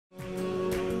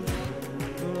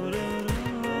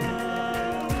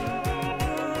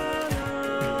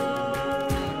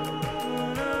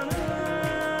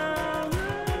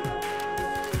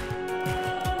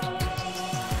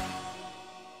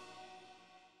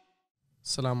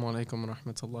Assalamu alaikum wa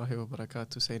rahmatullahi wa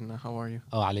barakatuh. Sayyidina, how are you?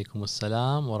 Oh, alaikum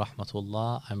assalam wa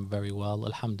rahmatullah. I'm very well,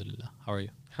 alhamdulillah. How are you?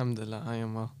 Alhamdulillah, I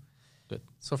am well. Good.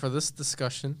 So for this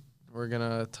discussion, we're going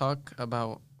to talk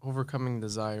about overcoming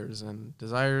desires. And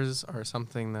desires are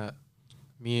something that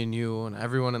me and you and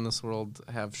everyone in this world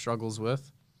have struggles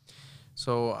with.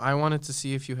 So I wanted to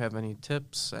see if you have any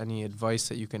tips, any advice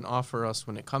that you can offer us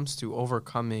when it comes to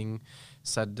overcoming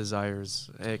said desires.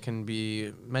 It can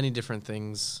be many different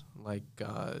things, like,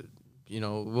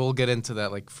 we'll get into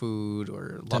that, like food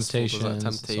or Temptations,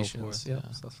 temptations, so forth,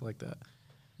 yeah. stuff like that.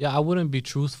 Yeah, I wouldn't be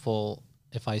truthful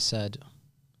if I said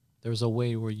there's a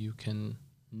way where you can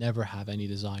never have any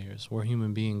desires. We're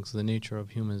human beings. The nature of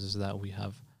humans is that we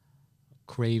have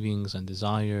cravings and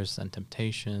desires and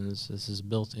temptations. This is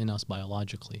built in us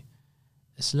biologically.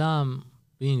 Islam,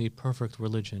 being a perfect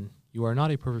religion, you are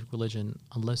not a perfect religion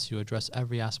unless you address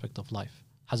every aspect of life,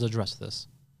 has addressed this.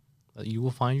 That you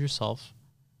will find yourself,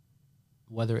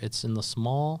 whether it's in the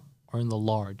small or in the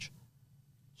large,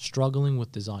 struggling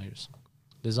with desires.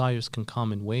 Desires can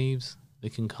come in waves. They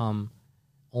can come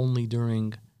only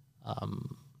during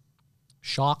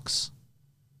shocks.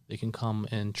 They can come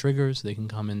in triggers. They can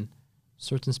come in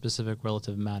certain specific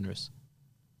relative manners.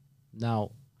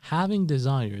 Now, having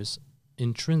desires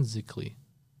intrinsically,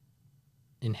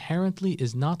 inherently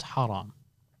is not haram.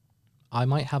 I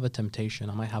might have a temptation.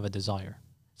 I might have a desire.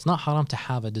 It's not haram to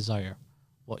have a desire.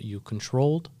 What, you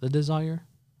controlled the desire?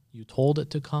 You told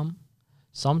it to come?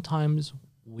 Sometimes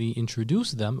we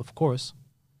introduce them, of course,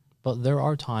 but there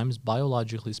are times,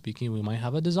 biologically speaking, we might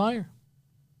have a desire.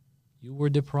 You were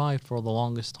deprived for the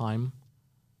longest time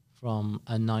from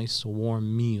a nice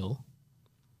warm meal.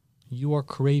 You are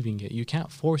craving it. You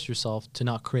can't force yourself to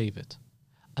not crave it,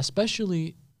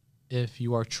 especially if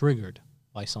you are triggered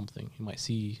by something. You might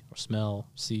see or smell,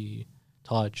 see,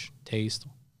 touch, taste,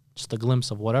 just a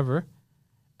glimpse of whatever,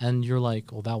 and you're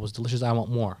like, oh, that was delicious, I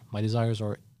want more. My desires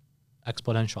are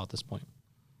exponential at this point.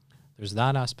 There's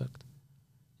that aspect.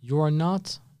 You are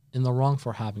not in the wrong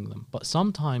for having them, but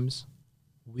sometimes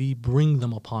we bring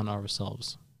them upon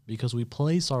ourselves because we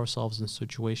place ourselves in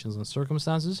situations and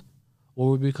circumstances where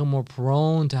we become more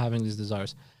prone to having these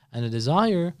desires. And a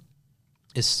desire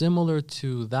is similar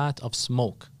to that of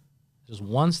smoke. Just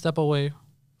one step away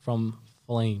from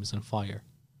flames and fire.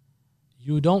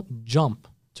 You don't jump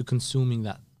to consuming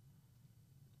that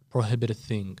prohibited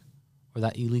thing or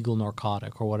that illegal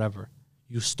narcotic or whatever.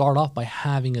 You start off by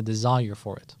having a desire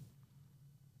for it.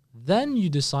 Then you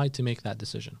decide to make that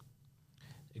decision.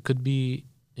 It could be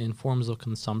in forms of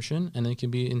consumption, and it can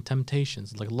be in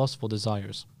temptations, like lustful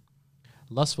desires.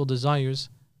 Lustful desires,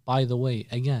 by the way,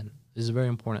 again, this is very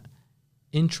important.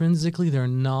 Intrinsically, they're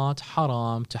not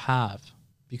haram to have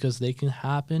because they can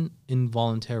happen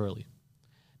involuntarily.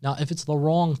 Now, if it's the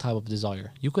wrong type of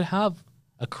desire, you could have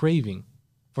a craving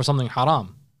for something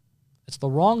haram. It's the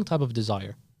wrong type of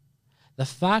desire. The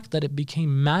fact that it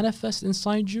became manifest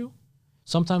inside you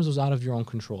sometimes was out of your own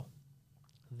control.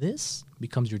 This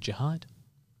becomes your jihad.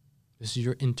 This is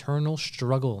your internal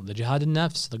struggle, the jihad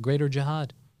al-nafs, the greater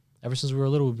jihad. Ever since we were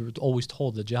little, we were always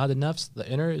told the jihad al-nafs, the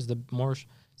inner, is the more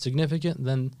significant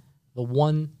than the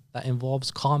one that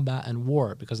involves combat and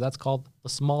war, because that's called the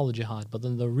small jihad. But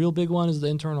then the real big one is the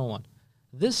internal one.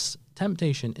 This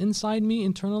temptation inside me,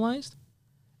 internalized,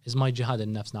 is my jihad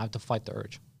al-nafs. Now I have to fight the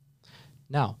urge.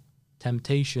 Now,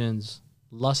 temptations,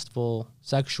 lustful,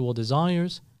 sexual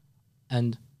desires,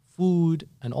 and food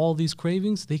and all these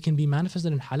cravings, they can be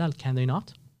manifested in halal, can they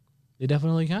not? They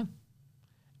definitely can.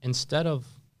 Instead of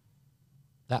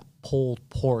that pulled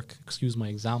pork, excuse my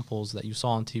examples, that you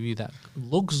saw on TV that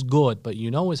looks good but you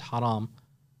know is haram,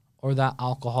 or that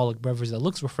alcoholic beverage that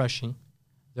looks refreshing,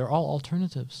 they're all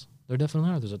alternatives. There definitely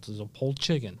are. There's a pulled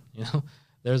chicken,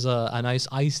 there's a nice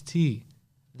iced tea.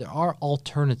 There are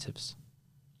alternatives.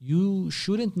 You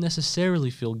shouldn't necessarily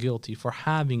feel guilty for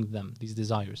having them, these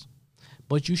desires.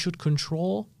 But you should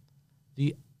control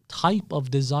the type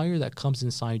of desire that comes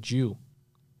inside you,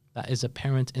 that is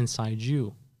apparent inside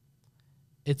you.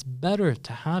 It's better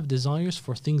to have desires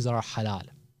for things that are halal.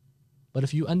 But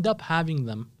if you end up having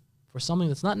them for something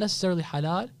that's not necessarily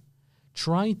halal,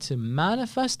 try to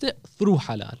manifest it through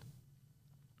halal.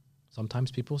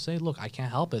 Sometimes people say, look, I can't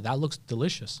help it. That looks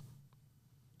delicious.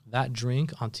 That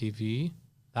drink on TV,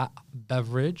 that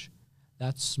beverage,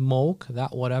 that smoke,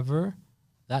 that whatever,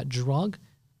 that drug,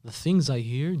 the things I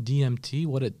hear, DMT,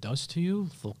 what it does to you,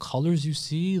 the colors you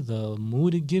see, the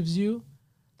mood it gives you,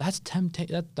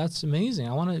 that's amazing.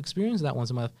 I want to experience that once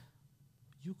in my life.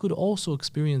 You could also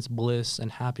experience bliss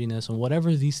and happiness and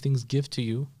whatever these things give to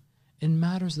you in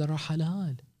matters that are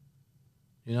halal.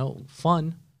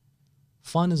 Fun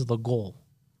is the goal.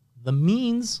 The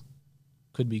means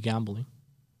could be gambling,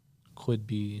 could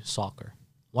be soccer.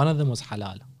 One of them was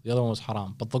halal, the other one was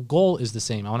haram. But the goal is the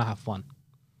same. I want to have fun.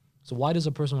 So why does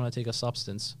a person want to take a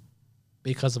substance?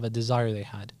 Because of a desire they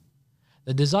had.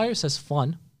 The desire says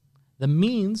fun. The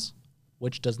means,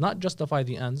 which does not justify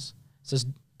the ends, says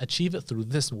achieve it through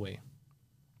this way.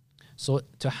 So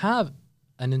to have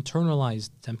an internalized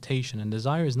temptation and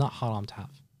desire is not haram to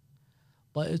have.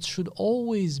 But it should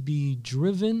always be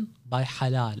driven by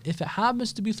halal. If it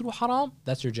happens to be through haram,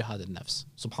 that's your jihad al-nafs.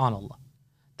 Subhanallah.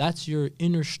 That's your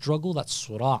inner struggle, that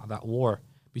surah, that war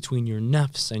between your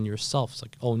nafs and yourself. It's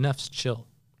like, oh, nafs, chill.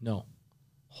 No.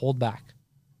 Hold back.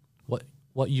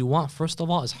 What you want, first of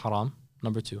all, is haram.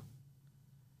 Number two.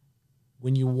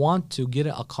 When you want to get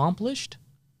it accomplished,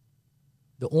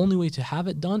 the only way to have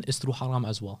it done is through haram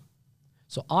as well.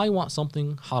 So I want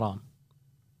something haram.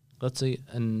 Let's say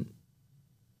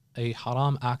a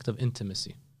haram act of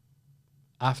intimacy.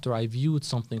 After I viewed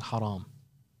something haram,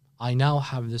 I now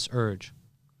have this urge.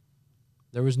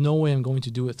 There is no way I'm going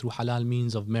to do it through halal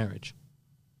means of marriage.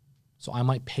 So I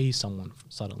might pay someone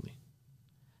suddenly.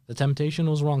 The temptation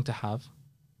was wrong to have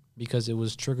because it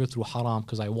was triggered through haram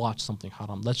because I watched something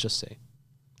haram, let's just say.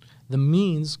 The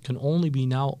means can only be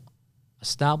now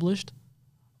established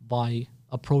by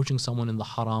approaching someone in the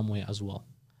haram way as well.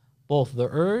 Both the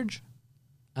urge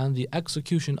and the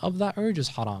execution of that urge is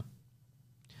haram.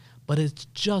 But it's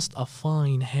just a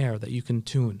fine hair that you can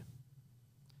tune.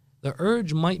 The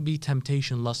urge might be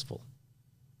temptation lustful,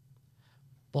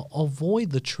 but avoid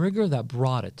the trigger that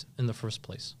brought it in the first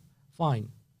place.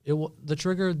 Fine. The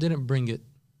trigger didn't bring it.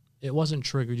 It wasn't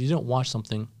triggered. You didn't watch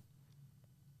something.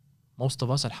 Most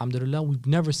of us, alhamdulillah, we've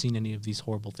never seen any of these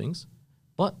horrible things.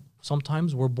 But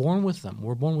sometimes we're born with them.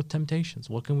 We're born with temptations.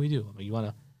 What can we do? I mean, you want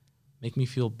to make me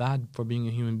feel bad for being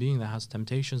a human being that has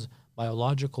temptations,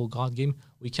 biological, God gave me.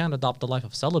 We can't adopt the life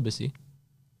of celibacy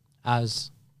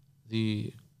as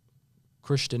the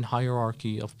Christian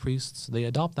hierarchy of priests. They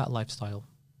adopt that lifestyle,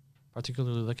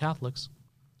 particularly the Catholics.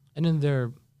 And in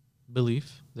their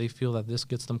belief, they feel that this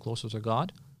gets them closer to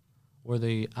God, where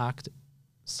they act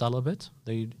celibate.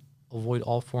 They avoid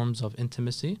all forms of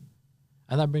intimacy,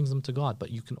 and that brings them to God.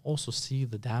 But you can also see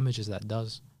the damages that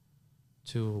does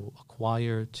to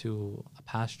acquire, to a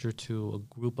pasture, to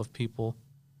a group of people,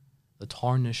 the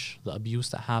tarnish, the abuse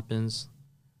that happens,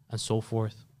 and so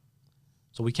forth.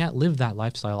 So we can't live that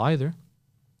lifestyle either.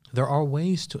 There are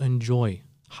ways to enjoy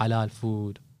halal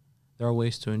food. There are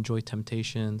ways to enjoy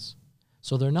temptations.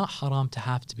 So they're not haram to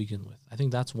have to begin with. I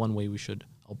think that's one way we should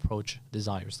approach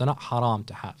desires. They're not haram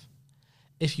to have.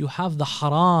 If you have the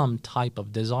haram type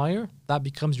of desire, that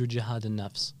becomes your jihad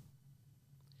al-nafs.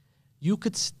 You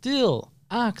could still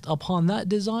act upon that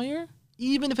desire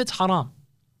even if it's haram.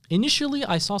 Initially,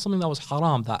 I saw something that was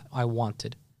haram that I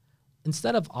wanted.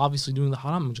 Instead of obviously doing the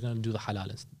haram, I'm just going to do the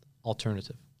halal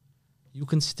alternative. You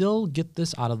can still get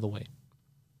this out of the way.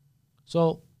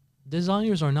 So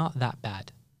desires are not that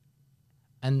bad.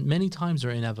 And many times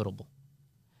they're inevitable.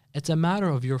 It's a matter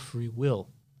of your free will.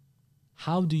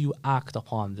 How do you act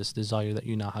upon this desire that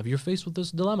you now have? You're faced with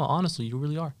this dilemma, honestly, you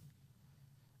really are.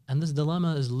 And this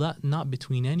dilemma is not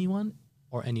between anyone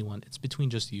or anyone. It's between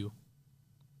just you.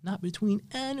 Not between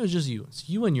anyone, just you. It's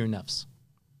you and your nafs.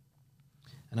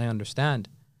 And I understand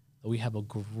that we have a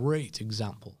great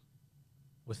example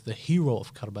with the hero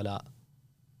of Karbala,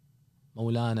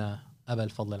 Mawlana Aba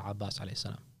al-Fadl al-Abbas alayhi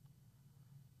salam,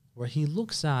 where he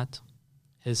looks at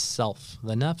his self.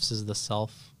 The nafs is the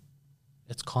self.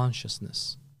 It's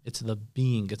consciousness. It's the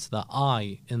being. It's the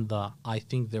I in the I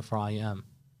think, therefore I am.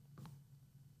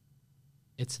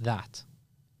 It's that.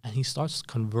 And he starts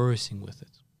conversing with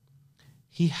it.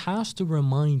 He has to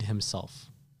remind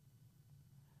himself.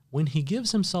 When he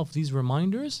gives himself these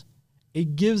reminders,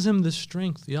 it gives him the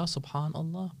strength. Ya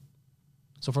subhanallah.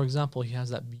 So for example, he has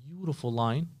that beautiful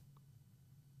line,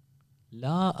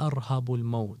 لا أرهب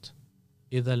الموت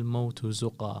إذا الموت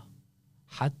زقى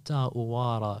حتى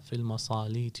أوارى في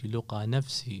المصاليت لقى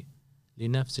نفسي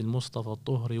لنفس المصطفى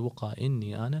الطهر وقى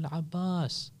إني أنا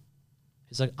العباس.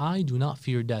 He's like, I do not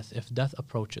fear death if death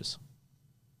approaches.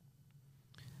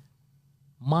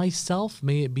 Myself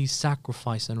may it be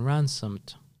sacrificed and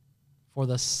ransomed for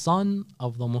the son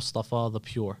of the Mustafa, the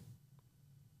pure.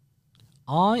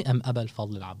 I am Aba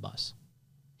al-Fadl al-Abbas.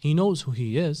 He knows who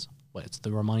he is, but it's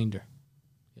the reminder.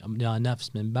 يا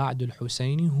نفس من بعد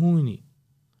الحسين هوني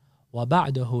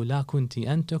وبعده لا كنت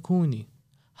أن تكوني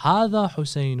هذا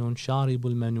حسين شارب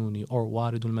المنون or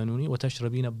وارد المنون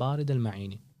وتشربين بارد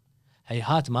المعين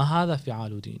هيهات ما هذا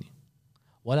فعال ديني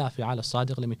ولا فعال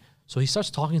الصادق لمي. So he starts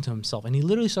talking to himself and he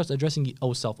literally starts addressing,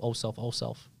 oh self, oh self, oh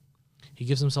self. He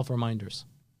gives himself reminders.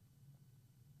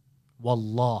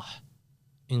 والله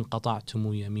إن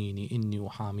قطعتم يميني إني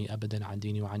أحامي أبدا عن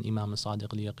ديني وعن إمام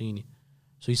صادق ليقيني.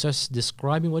 So he starts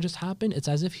describing what just happened. It's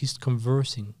as if he's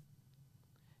conversing.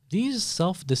 These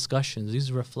self-discussions,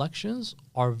 these reflections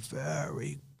are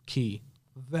very key,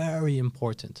 very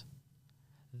important.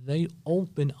 They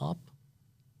open up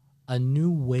a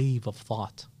new wave of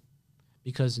thought,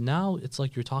 because now it's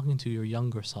like you're talking to your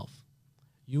younger self.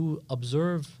 You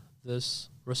observe this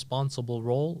responsible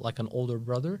role like an older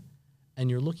brother, and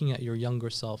you're looking at your younger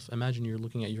self. Imagine you're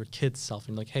looking at your kid's self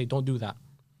and you're like, hey, don't do that.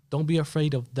 Don't be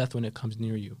afraid of death when it comes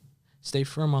near you. Stay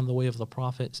firm on the way of the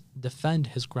Prophet. Defend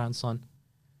his grandson.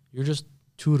 You're just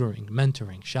tutoring,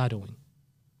 mentoring, shadowing.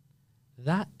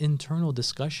 That internal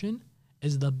discussion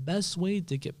is the best way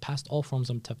to get past all forms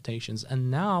of temptations.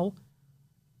 And now,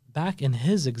 back in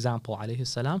his example, alayhi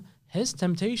salam, his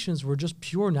temptations were just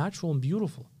pure, natural, and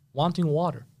beautiful. Wanting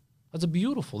water. That's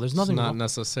beautiful. There's nothing wrong. It's not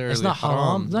necessarily It's not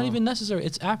haram. It's not no. even necessary.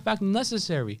 It's in fact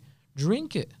necessary.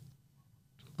 Drink it.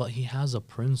 But he has a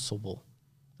principle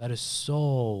that is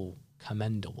so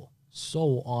commendable,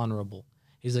 so honorable.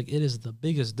 He's like, it is the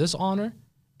biggest dishonor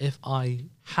if I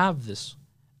have this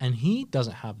and he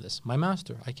doesn't have this. My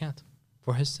master, I can't,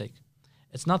 for his sake.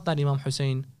 It's not that Imam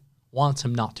Hussein wants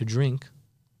him not to drink.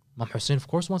 Imam Hussein, of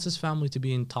course, wants his family to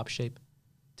be in top shape,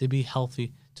 to be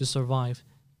healthy, to survive,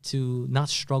 to not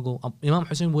struggle. Imam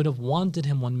Hussein would have wanted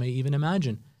him, one may even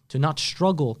imagine, to not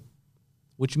struggle,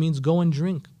 which means go and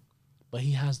drink. But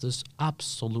he has this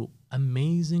absolute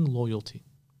amazing loyalty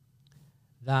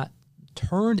that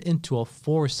turned into a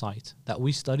foresight that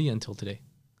we study until today.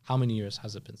 How many years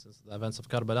has it been since the events of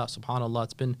Karbala? SubhanAllah,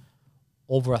 it's been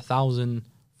over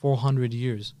 1,400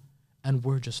 years. And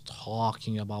we're just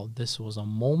talking about this was a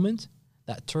moment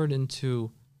that turned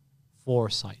into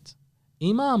foresight.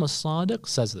 Imam al-Sadiq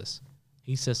says this.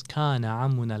 He says, كَانَ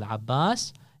عَمُّنَا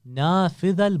الْعَبَّاسِ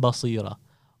نَافِذَ الْبَصِيرَةِ.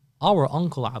 Our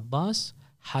uncle Abbas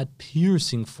had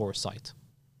piercing foresight.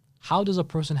 How does a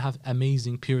person have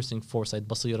amazing piercing foresight?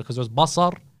 Basira, because there's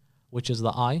basar, which is the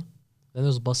eye. Then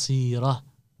there's basira,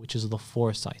 which is the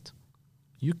foresight.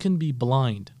 You can be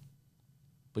blind,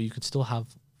 but you could still have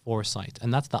foresight.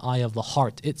 And that's the eye of the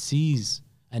heart. It sees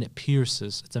and it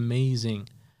pierces. It's amazing.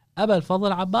 Abu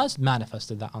al-Fadl Abbas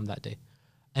manifested that on that day.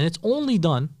 And it's only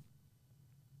done,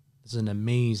 this is an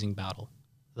amazing battle,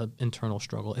 the internal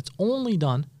struggle. It's only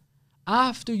done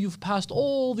after you've passed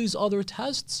all these other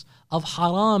tests of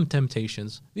haram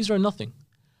temptations. These are nothing.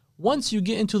 Once you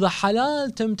get into the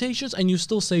halal temptations and you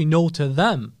still say no to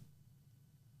them,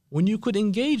 when you could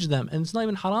engage them and it's not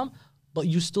even haram, but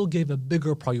you still gave a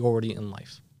bigger priority in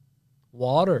life.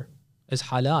 Water is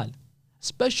halal,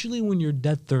 especially when you're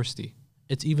dead thirsty.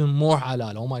 It's even more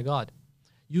halal. Oh my God.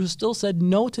 You still said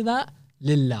no to that,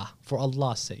 lillah, for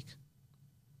Allah's sake.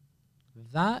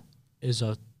 That is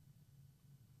a,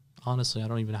 honestly, I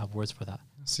don't even have words for that.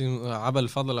 See, Abu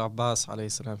al-Fadl Abbas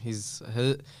alayhi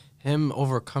salam, him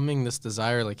overcoming this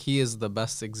desire, like he is the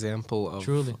best example of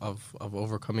Truly. of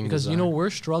overcoming Because desire. you know, we're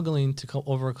struggling to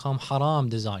overcome haram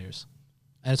desires,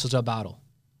 and it's such a battle.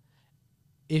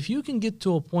 If you can get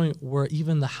to a point where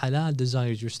even the halal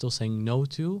desires you're still saying no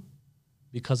to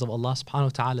because of Allah subhanahu wa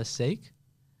ta'ala's sake,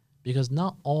 because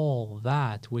not all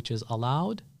that which is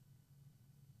allowed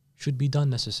should be done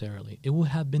necessarily. It would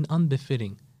have been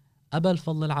unbefitting. Abu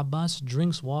al-Fadl al-Abbas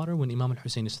drinks water when Imam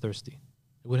al-Hussein is thirsty.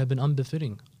 It would have been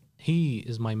unbefitting. He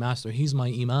is my master. He's my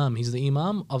imam. He's the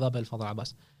imam of Abu al-Fadl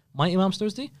al-Abbas. My imam's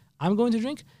thirsty. I'm going to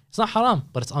drink. It's not haram,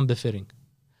 but it's unbefitting.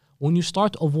 When you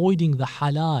start avoiding the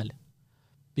halal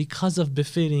because of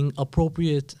befitting,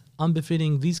 appropriate,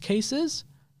 unbefitting these cases,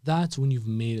 that's when you've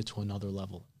made it to another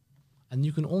level. And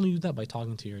you can only do that by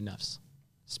talking to your nafs.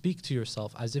 Speak to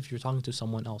yourself as if you're talking to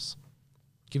someone else.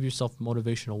 Give yourself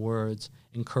motivational words,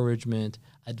 encouragement,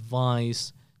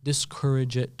 advice,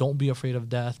 discourage it. Don't be afraid of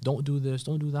death. Don't do this,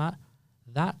 don't do that.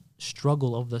 That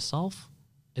struggle of the self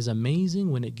is amazing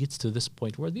when it gets to this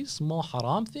point where these small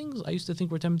haram things I used to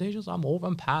think were temptations,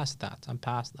 I'm past that. I'm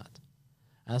past that.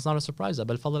 And it's not a surprise.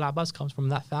 Abu al-Fadl al-Abbas comes from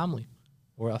that family,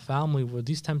 or a family where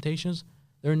these temptations,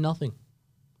 they're nothing.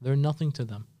 They're nothing to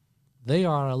them. They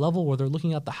are at a level where they're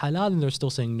looking at the halal and they're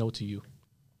still saying no to you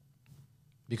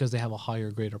because they have a higher,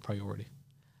 greater priority.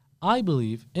 I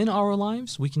believe in our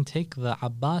lives, we can take the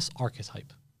Abbas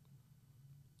archetype.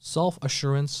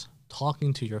 Self-assurance,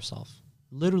 talking to yourself.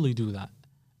 Literally do that.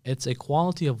 It's a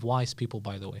quality of wise people,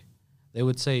 by the way. They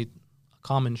would say a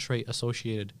common trait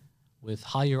associated with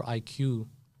higher IQ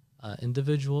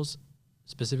individuals,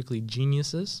 specifically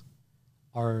geniuses,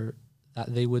 are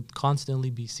that they would constantly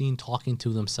be seen talking to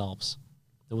themselves.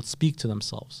 They would speak to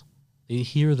themselves. They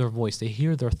hear their voice. They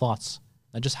hear their thoughts.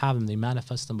 I just have them. They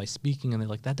manifest them by speaking, and they're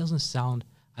like, that doesn't sound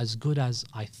as good as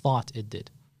I thought it did.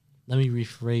 Let me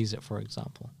rephrase it, for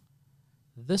example.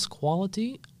 This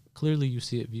quality, clearly you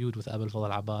see it viewed with Abul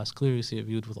Fadl Abbas, clearly you see it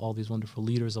viewed with all these wonderful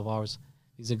leaders of ours,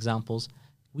 these examples.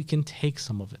 We can take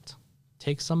some of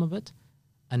it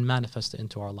and manifest it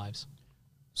into our lives.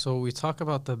 So we talk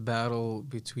about the battle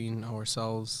between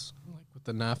ourselves, like with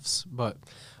the nafs, but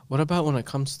what about when it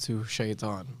comes to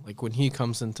shaitan? Like when he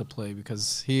comes into play,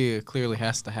 because he clearly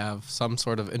has to have some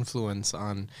sort of influence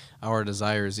on our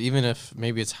desires. Even if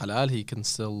maybe it's halal, he can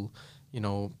still,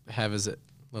 have his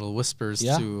little whispers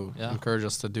to encourage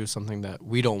us to do something that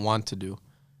we don't want to do.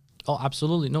 Oh,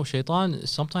 absolutely. No, shaitan,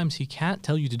 sometimes he can't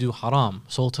tell you to do haram.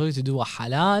 So he'll tell you to do a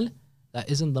halal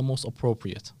that isn't the most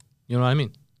appropriate. You know what I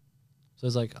mean? So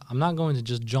it's like, I'm not going to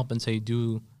just jump and say,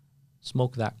 do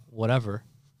smoke that whatever,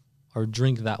 or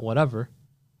drink that whatever,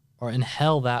 or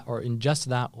inhale that, or ingest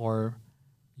that, or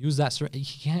use that.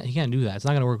 He can't do that. It's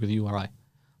not going to work with you, all right?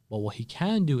 But what he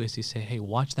can do is he say, hey,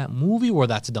 watch that movie where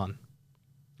that's done.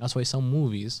 That's why some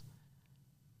movies,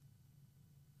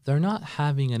 they're not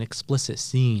having an explicit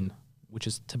scene, which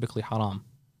is typically haram.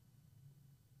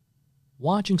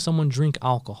 Watching someone drink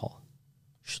alcohol,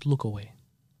 you should look away.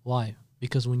 Why?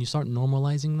 Because when you start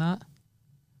normalizing that,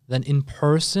 then in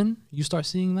person, you start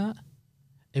seeing that,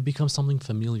 it becomes something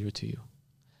familiar to you.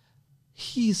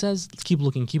 He says, keep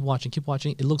looking, keep watching.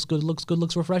 It looks good,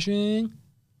 looks refreshing.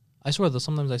 I swear that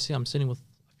sometimes I'm sitting with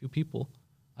a few people.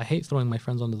 I hate throwing my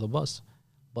friends under the bus.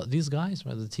 But these guys,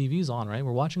 right, the TV's on, right?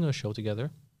 We're watching a show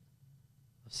together.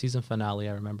 Season finale,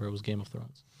 I remember it was Game of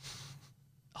Thrones.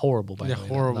 Horrible, by the way.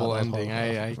 Horrible ending.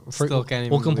 I still can't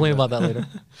even. We'll complain about that later.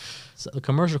 So the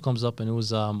commercial comes up and it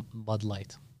was Bud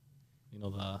Light.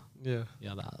 The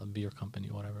beer company,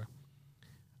 whatever.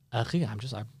 I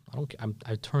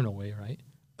turn away, right?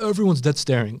 Everyone's dead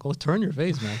staring. Oh, turn your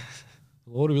face, man.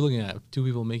 What are we looking at? Two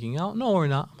people making out? No, we're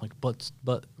not. I'm like,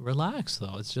 but relax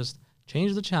though. It's just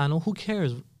change the channel. Who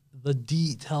cares? The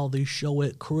detail, they show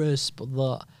it crisp,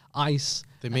 the ice.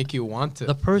 They make you want it.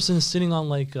 The person is sitting on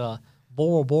like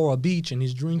Bora Bora Beach and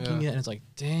he's drinking it, and it's like,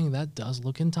 dang, that does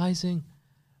look enticing.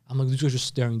 I'm like, these guys are just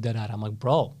staring dead at it. I'm like,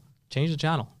 bro, change the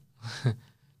channel.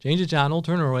 Change the channel,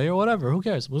 turn away or whatever. Who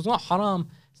cares? It's not haram.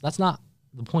 That's not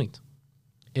the point.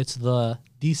 It's the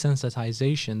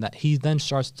desensitization that he then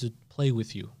starts to play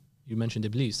with you. You mentioned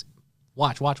Iblis.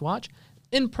 Watch.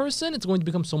 In person, it's going to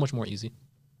become so much more easy.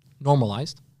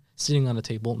 Normalized. Sitting on the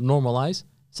table, normalized.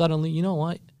 Suddenly, you know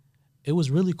what? It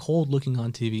was really cold looking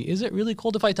on TV. Is it really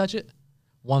cold if I touch it?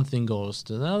 One thing goes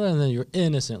to the other, and then you're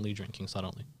innocently drinking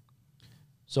suddenly.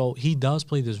 So he does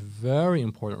play this very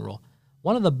important role.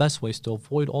 One of the best ways to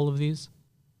avoid all of these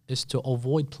is to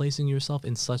avoid placing yourself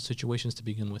in such situations to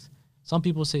begin with. Some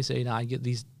people say, I get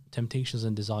these temptations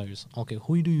and desires. Okay,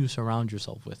 who do you surround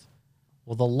yourself with?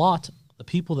 Well, the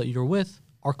people that you're with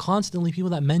are constantly people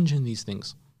that mention these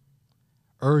things.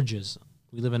 Urges.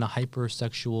 We live in a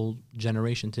hypersexual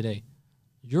generation today.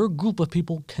 Your group of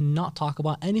people cannot talk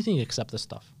about anything except this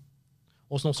stuff.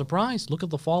 Well, it's no surprise. Look at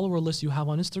the follower list you have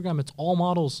on Instagram. It's all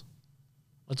models.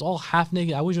 It's all half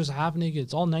naked. I was just half naked.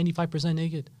 It's all 95%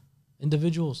 naked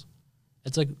individuals.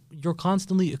 It's like you're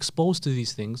constantly exposed to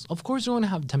these things. Of course, you're going to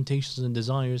have temptations and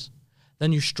desires.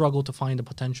 Then you struggle to find a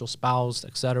potential spouse,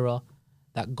 etc.,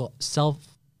 that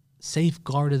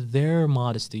safeguarded their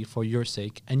modesty for your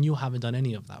sake, and you haven't done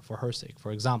any of that for her sake,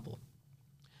 for example.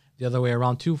 The other way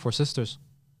around too, for sisters.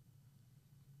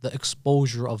 The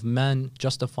exposure of men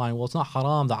justifying, well, it's not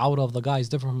haram, the awrah of the guy is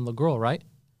different from the girl, right?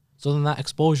 So then that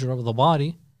exposure of the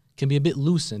body can be a bit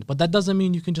loosened. But that doesn't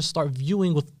mean you can just start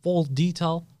viewing with full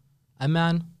detail a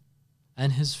man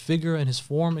and his figure and his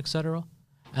form, etc.,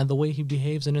 and the way he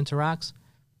behaves and interacts.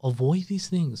 Avoid these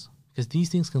things, because these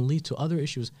things can lead to other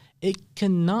issues. It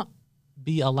cannot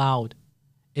be allowed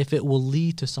if it will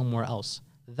lead to somewhere else.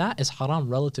 That is haram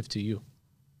relative to you,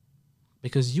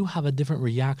 because you have a different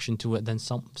reaction to it than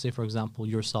say, for example,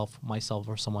 yourself, myself,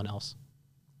 or someone else.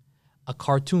 A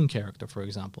cartoon character, for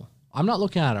example. I'm not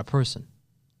looking at a person,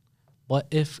 but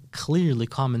if clearly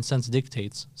common sense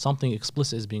dictates something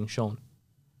explicit is being shown,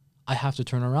 I have to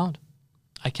turn around.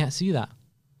 I can't see that.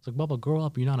 It's like, Bubba, grow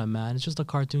up. You're not a man. It's just a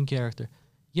cartoon character.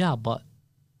 Yeah, but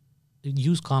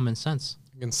use common sense.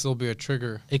 It can still be a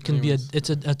trigger. It can be it's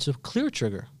a clear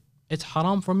trigger. It's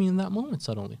haram for me in that moment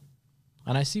suddenly.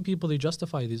 And I see people, they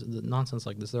justify the nonsense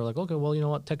like this. They're like, okay, well, you know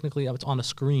what? Technically, it's on a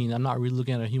screen. I'm not really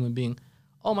looking at a human being.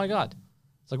 Oh my God.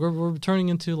 It's like we're turning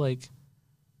into like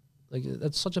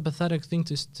that's such a pathetic thing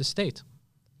to state.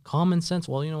 Common sense.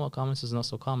 Well, you know what? Common sense is not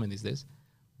so common these days.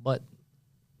 But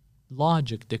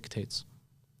logic dictates.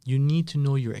 You need to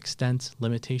know your extent,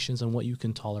 limitations, and what you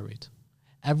can tolerate.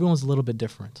 Everyone's a little bit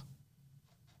different.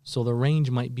 So the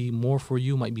range might be more for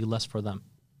you, might be less for them.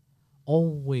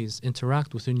 Always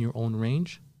interact within your own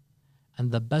range.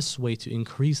 And the best way to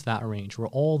increase that range, where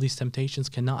all these temptations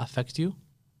cannot affect you,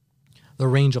 the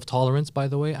range of tolerance, by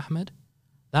the way, Ahmed,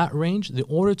 that range, the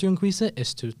order to increase it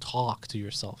is to talk to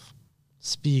yourself,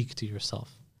 speak to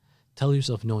yourself, tell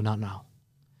yourself, no, not now.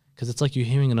 Because it's like you're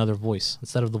hearing another voice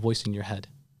instead of the voice in your head.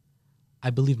 I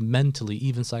believe mentally,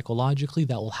 even psychologically,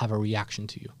 that will have a reaction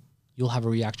to you. You'll have a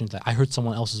reaction to that. I heard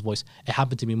someone else's voice. It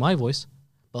happened to be my voice,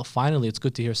 but finally it's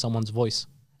good to hear someone's voice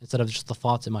instead of just the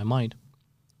thoughts in my mind.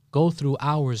 Go through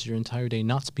hours your entire day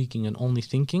not speaking and only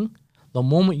thinking. The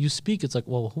moment you speak, it's like,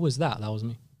 well, who is that? That was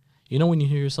me. You know when you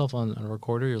hear yourself on a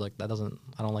recorder, you're like, I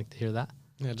don't like to hear that.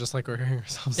 Yeah, just like we're hearing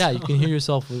ourselves. Yeah, you can hear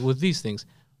yourself with these things.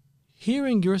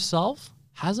 Hearing yourself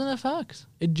has an effect.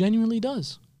 It genuinely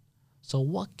does. So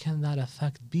what can that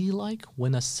effect be like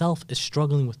when a self is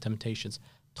struggling with temptations?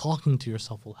 Talking to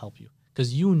yourself will help you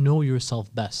because you know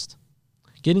yourself best.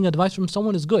 Getting advice from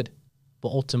someone is good, but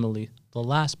ultimately the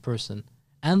last person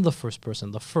and the first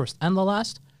person, the first and the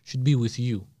last, should be with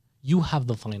you. You have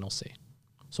the final say.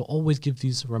 So always give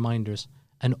these reminders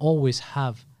and always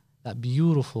have that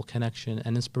beautiful connection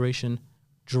and inspiration.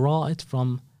 Draw it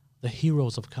from the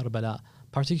heroes of Karbala,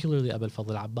 particularly Abu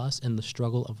al-Fadl Abbas in the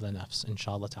struggle of the nafs,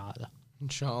 inshallah ta'ala.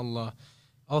 Inshallah.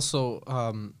 Also,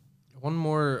 one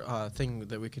more thing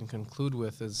that we can conclude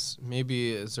with is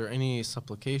maybe is there any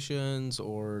supplications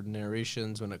or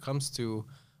narrations when it comes to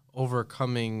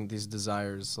overcoming these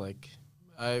desires? Like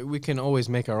we can always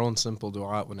make our own simple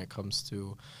dua when it comes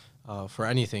to for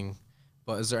anything,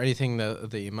 but is there anything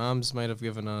that the imams might have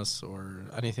given us or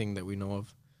anything that we know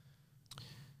of?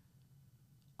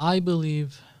 I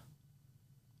believe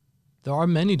there are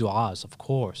many du'as, of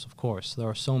course. There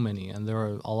are so many, and there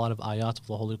are a lot of ayat of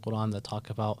the Holy Quran that talk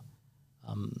about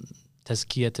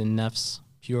tazkiyat an-nafs,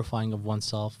 purifying of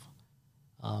oneself.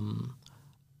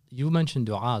 You mentioned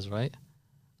du'as, right?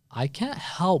 I can't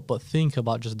help but think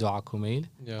about just du'a Kumail.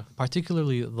 Yeah.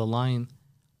 Particularly the line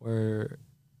where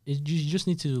you just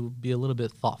need to be a little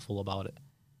bit thoughtful about it.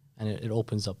 And it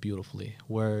opens up beautifully,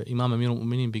 where Imam Amir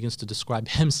al-Mu'mineen begins to describe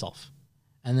himself.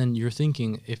 And then you're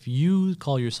thinking, if you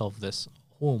call yourself this,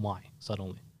 who am I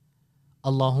suddenly?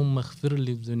 Allahumma ighfir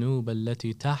li dhunub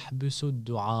allati tahbisu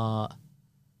ad-du'a.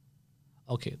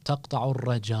 Okay, taqta'u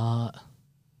ar-raja'.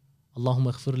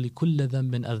 Allahumma ighfir li kulla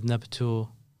dhanbin adhnabtu.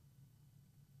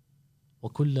 Wa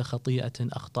kulla khati'atin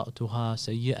akhta'tuha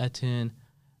sayyi'atin.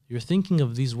 You're thinking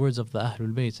of these words of the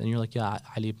Ahlul Bayt, and you're like, Ya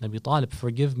Ali ibn Abi Talib,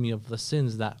 forgive me of the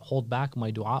sins that hold back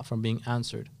my dua from being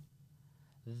answered.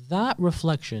 That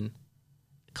reflection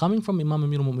coming from Imam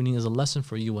Amir al-Mu'mineen is a lesson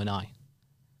for you and I,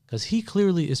 because he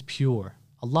clearly is pure.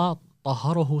 Allah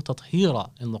taharahu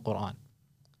tathira in the Quran.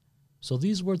 So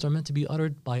these words are meant to be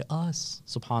uttered by us,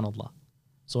 subhanallah.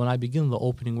 So when I begin the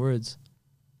opening words,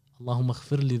 Allahumma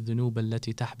ighfir li dhunub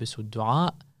allati tahbisu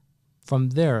ad-du'a, from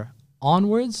there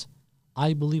onwards,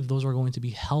 I believe those are going to be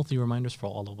healthy reminders for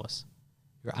all of us.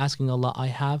 You're asking Allah, I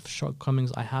have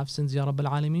shortcomings, I have sins, Ya Rabbil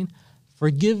Alameen.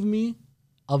 Forgive me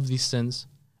of these sins.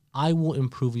 I will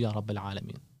improve, Ya Rabbil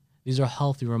Alameen. These are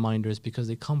healthy reminders because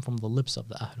they come from the lips of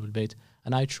the Ahlul Bayt.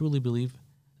 And I truly believe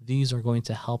these are going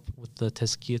to help with the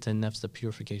tazkiyat and nafs, the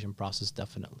purification process,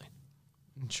 definitely.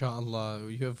 Inshallah,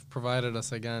 you have provided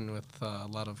us again with a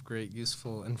lot of great,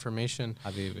 useful information.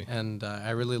 Habibi. And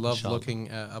I really love Inshallah. looking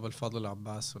at Abu al-Fadl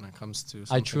Abbas when it comes to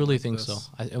I truly like think this. so.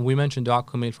 And we mentioned dua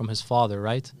made from his father,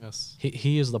 right? Yes.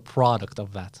 He is the product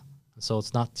of that. So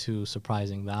it's not too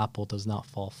surprising. The apple does not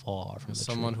fall far from the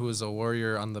Someone tree. who is a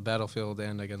warrior on the battlefield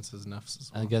and against his nafs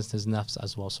as well. Against his nafs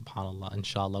as well, subhanAllah,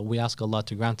 inshallah. We ask Allah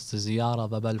to grant us the ziyarah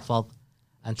of Abu al-Fadl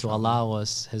and to allow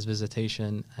us his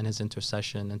visitation and his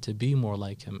intercession and to be more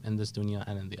like him in this dunya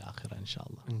and in the akhirah,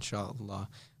 inshallah. Inshallah.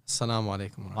 Assalamu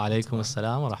alaikum. Wa alaikum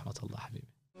assalam wa rahmatullah, habibi.